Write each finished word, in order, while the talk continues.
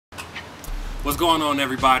What's going on,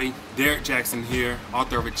 everybody? Derrick Jaxn here,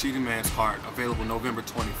 author of A Cheating Man's Heart, available November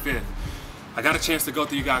 25th. I got a chance to go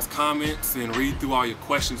through you guys' comments and read through all your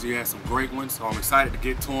questions. You had some great ones, so I'm excited to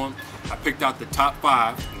get to them. I picked out the top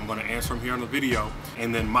 5. I'm going to answer them here on the video,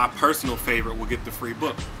 and then my personal favorite will get the free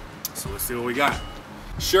book. So let's see what we got.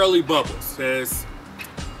 Shirley Bubbles says,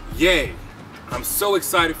 "Yay, I'm so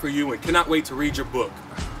excited for you and cannot wait to read your book."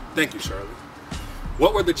 Thank you, Shirley.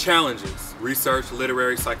 What were the challenges, research,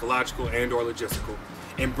 literary, psychological, and or logistical,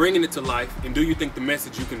 in bringing it to life, and do you think the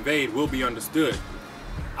message you conveyed will be understood?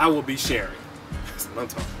 I will be sharing. That's what I'm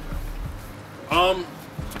talking about.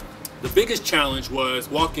 The biggest challenge was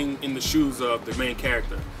walking in the shoes of the main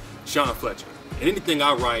character, Sean Fletcher. And anything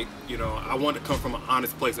I write, I want to come from an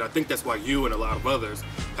honest place, and I think that's why you and a lot of others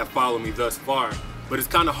have followed me thus far. But it's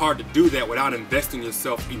kind of hard to do that without investing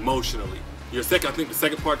yourself emotionally. I think the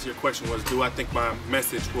second part to your question was, do I think my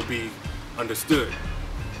message will be understood?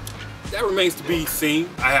 That remains to be seen.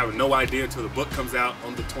 I have no idea until the book comes out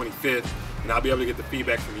on the 25th, and I'll be able to get the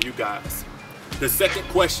feedback from you guys. The second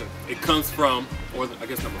question, it comes from, or I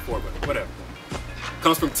guess number 4, but whatever.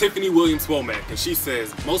 Comes from Tiffany Williams-Womack, and she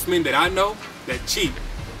says, most men that I know that cheat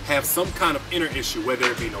have some kind of inner issue,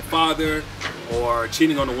 whether it be no father, or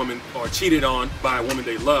cheating on a woman, or cheated on by a woman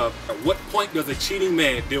they love. At what point does a cheating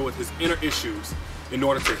man deal with his inner issues in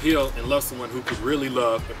order to heal and love someone who could really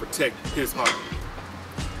love and protect his heart?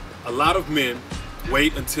 A lot of men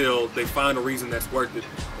wait until they find a reason that's worth it,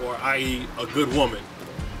 or i.e. a good woman,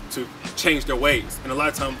 to change their ways. And a lot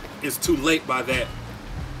of times it's too late by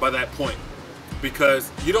that point, because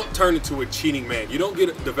you don't turn into a cheating man. You don't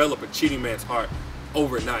develop a cheating man's heart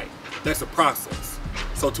overnight. That's a process.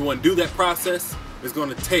 So to undo that process is going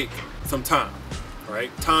to take some time, all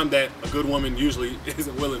right? Time that a good woman usually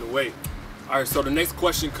isn't willing to wait. All right, so the next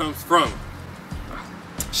question comes from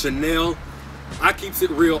Chanel, I keeps it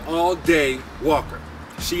real all day, Walker.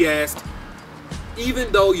 She asked,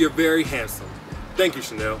 even though you're very handsome, thank you,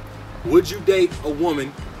 Chanel, would you date a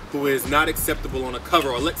woman who is not acceptable on a cover,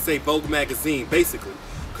 or let's say Vogue magazine, basically?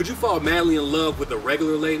 Could you fall madly in love with a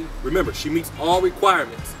regular lady? Remember, she meets all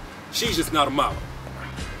requirements. She's just not a model.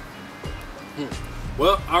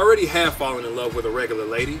 Well, I already have fallen in love with a regular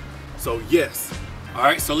lady, so yes. All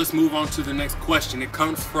right, so let's move on to the next question. It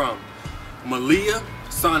comes from Malia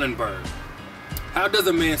Sonnenberg. How does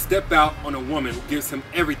a man step out on a woman who gives him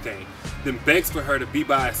everything, then begs for her to be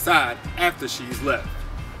by his side after she's left?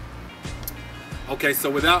 Okay, so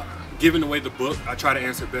without giving away the book, I try to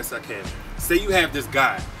answer best I can. Say you have this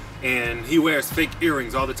guy, and he wears fake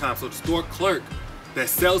earrings all the time, so the store clerk that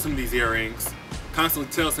sells him these earrings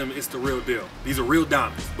constantly tells him it's the real deal. These are real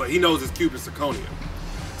diamonds, but he knows it's cubic zirconia.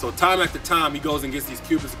 So time after time, he goes and gets these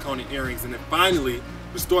cubic zirconia earrings, and then finally,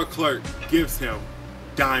 the store clerk gives him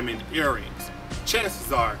diamond earrings.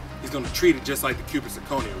 Chances are, he's gonna treat it just like the cubic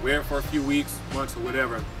zirconia. Wear it for a few weeks, months, or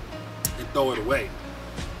whatever, and throw it away.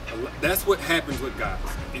 That's what happens with guys.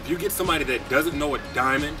 If you get somebody that doesn't know a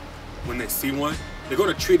diamond when they see one, they're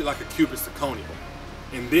gonna treat it like a cubic zirconia.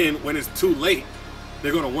 And then when it's too late,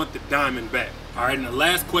 they're gonna want the diamond back. All right, and the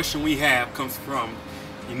last question we have comes from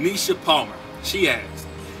Anisha Palmer. She asks,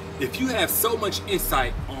 if you have so much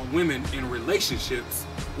insight on women in relationships,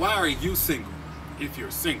 why are you single if you're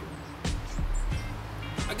single?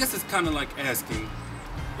 I guess it's kind of like asking,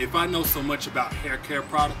 if I know so much about hair care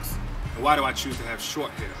products, and why do I choose to have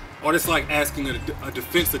short hair? Or it's like asking a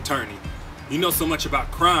defense attorney, you know so much about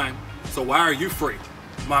crime, so why are you free?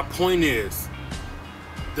 My point is,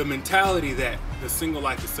 the mentality that the single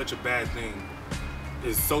life is such a bad thing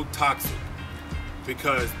is so toxic,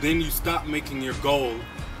 because then you stop making your goal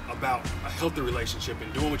about a healthy relationship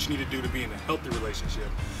and doing what you need to do to be in a healthy relationship,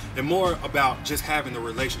 and more about just having the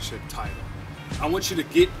relationship title. I want you to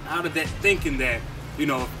get out of that thinking that,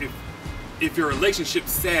 if you're relationship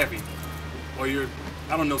savvy, or you're,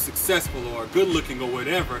 I don't know, successful or good looking or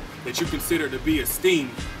whatever, that you consider to be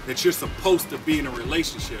esteemed, that you're supposed to be in a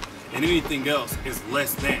relationship, and anything else is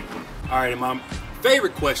less than. All right, and my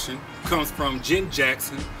favorite question comes from Jen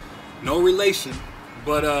Jackson. No relation,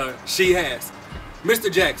 but she asks,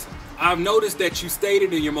 Mr. Jackson, I've noticed that you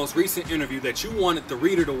stated in your most recent interview that you wanted the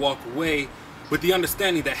reader to walk away with the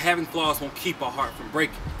understanding that having flaws won't keep a heart from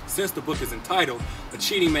breaking. Since the book is entitled A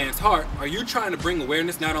Cheating Man's Heart, are you trying to bring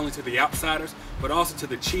awareness not only to the outsiders, but also to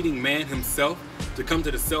the cheating man himself, to come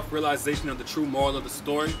to the self-realization of the true moral of the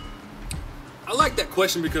story? I like that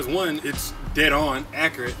question because, one, it's dead on,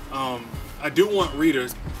 accurate. I do want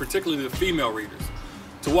readers, particularly the female readers,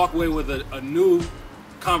 to walk away with a new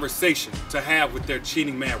conversation to have with their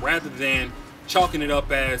cheating man, rather than chalking it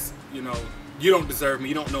up as, you don't deserve me,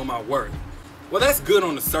 you don't know my worth. Well, that's good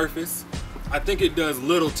on the surface, I think it does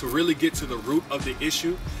little to really get to the root of the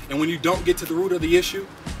issue. And when you don't get to the root of the issue,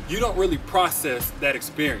 you don't really process that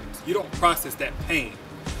experience. You don't process that pain.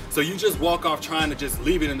 So you just walk off trying to just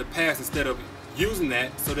leave it in the past instead of using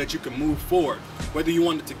that so that you can move forward. Whether you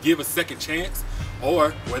wanted to give a second chance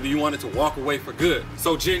or whether you wanted to walk away for good.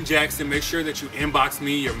 So Jen Jackson, make sure that you inbox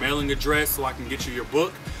me your mailing address so I can get you your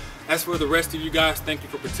book. As for the rest of you guys, thank you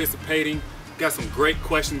for participating. Got some great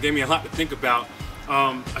questions, gave me a lot to think about.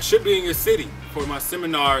 I should be in your city for my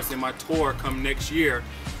seminars and my tour come next year.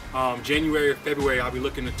 January or February, I'll be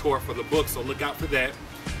looking to tour for the book, so look out for that.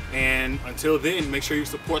 And until then, make sure you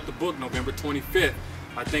support the book November 25th.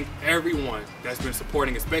 I thank everyone that's been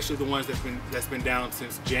supporting, especially the ones that's been down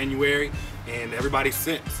since January, and everybody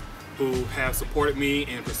since who have supported me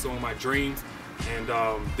in pursuing my dreams. And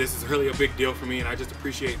this is really a big deal for me, and I just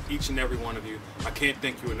appreciate each and every one of you. I can't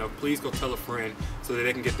thank you enough. Please go tell a friend so that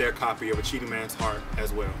they can get their copy of A Cheating Man's Heart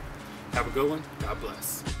as well. Have a good one. God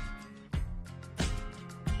bless.